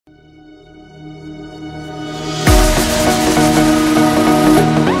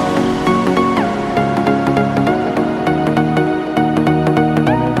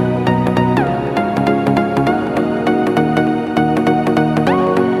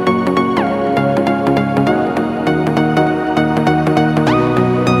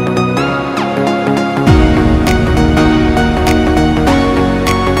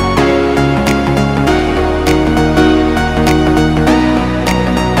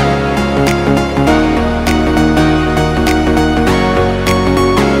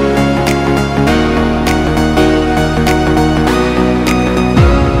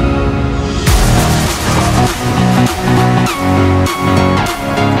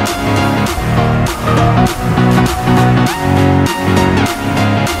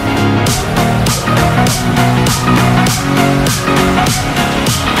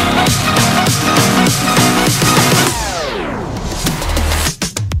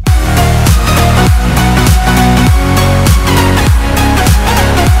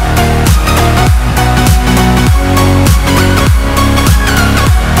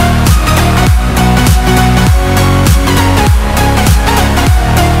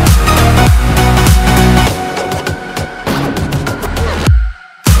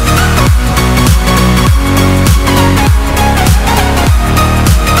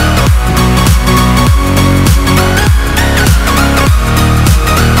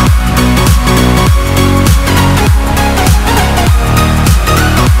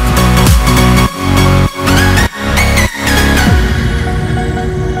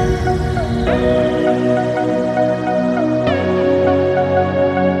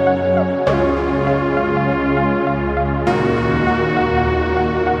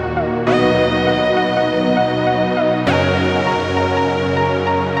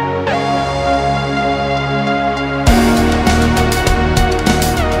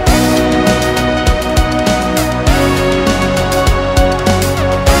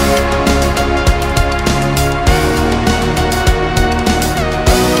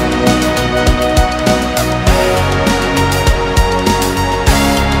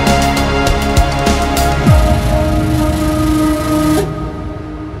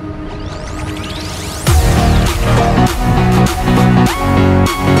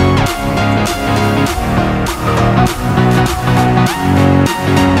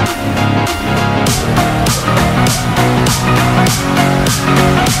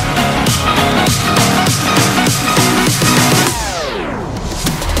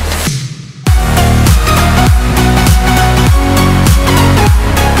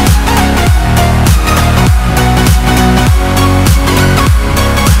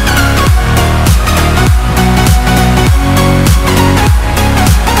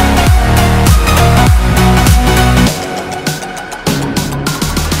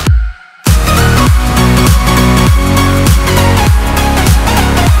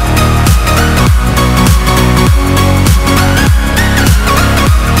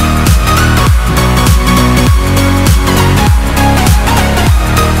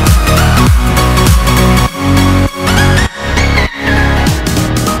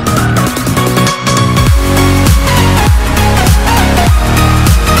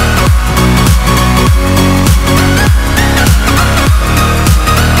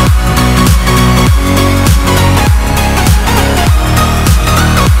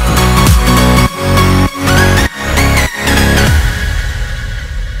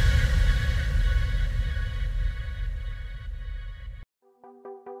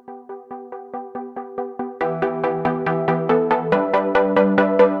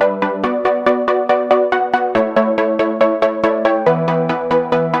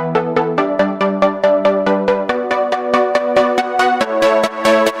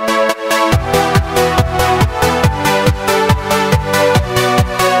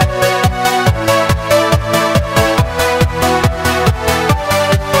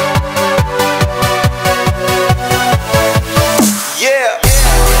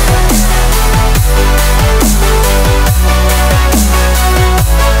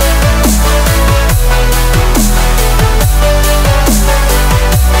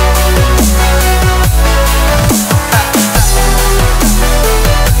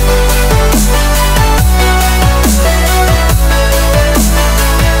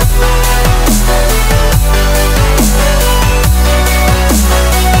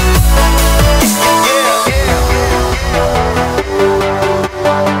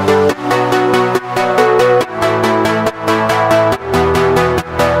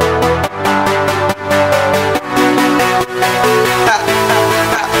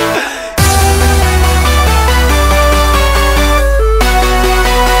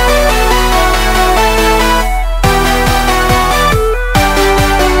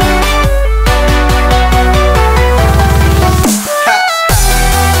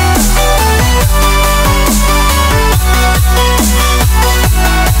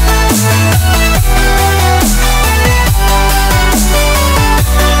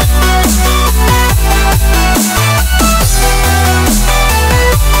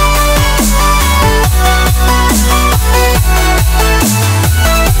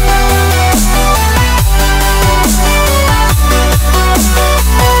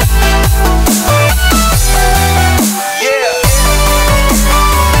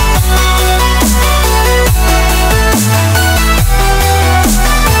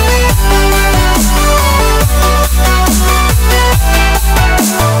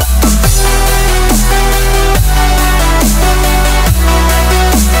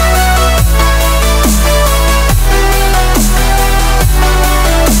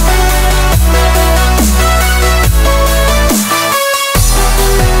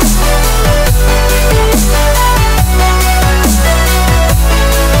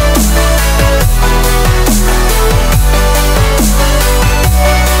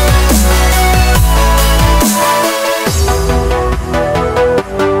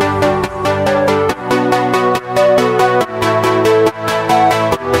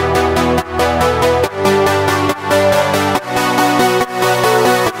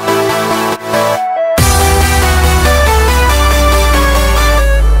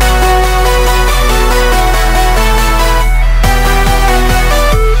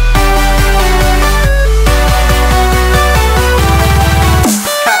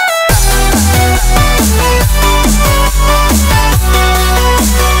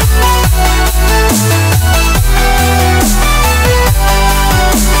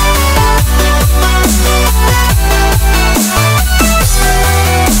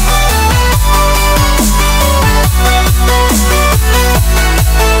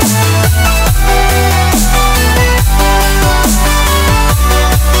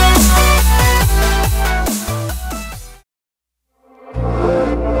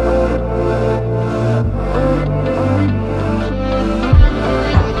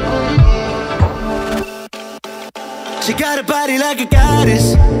like a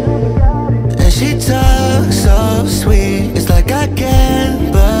goddess, and she talks so sweet. It's like I can't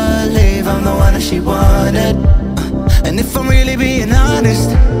believe I'm the one that she wanted. And if I'm really being honest,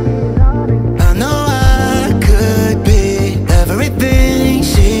 I know I could be everything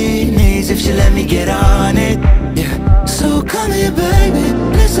she needs if she let me get on it. Yeah. So come here, baby,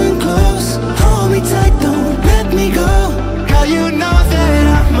 listen close, hold me tight, don't let me go. Girl, you know that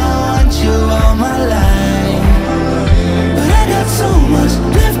I'ma want you all my life, but I got so much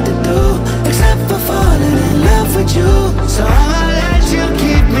left to do, except for falling in love with you. So I'ma let you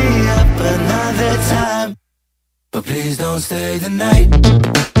keep me up another time, but please don't stay the night.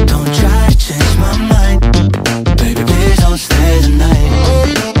 Don't try to change my mind, baby, please don't stay the night.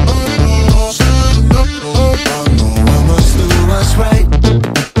 I must do what's right,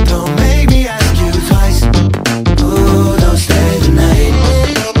 don't make me ask you twice. Ooh, don't stay the night.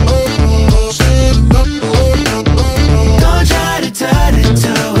 Don't try to turn it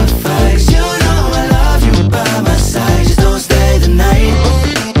to a fight, you know I love you by my side. Just don't stay the night.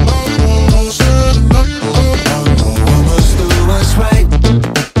 I must do what's right,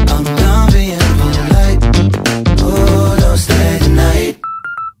 I'm done being polite. Ooh, don't stay the night.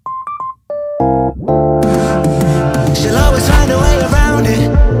 She'll always find a way around it.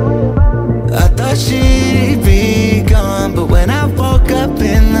 I thought she'd be gone, but when I woke up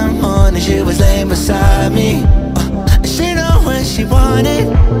in the morning, she was laying beside me. She know when she wanted,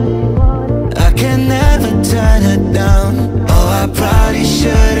 I can never turn her down. Oh, I probably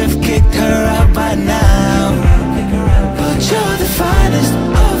should have kicked her out by now, but you're the finest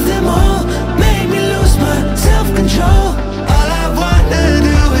of them all, made me lose my self-control. All I wanna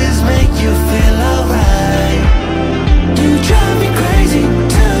do is make you feel alright. You drive me crazy,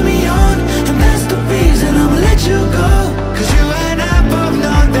 turn me on, and that's the reason I'ma let you go. Cause you and I both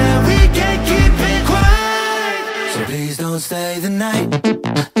know that we can't keep it quiet. So please don't stay the night,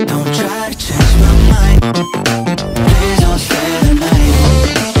 don't try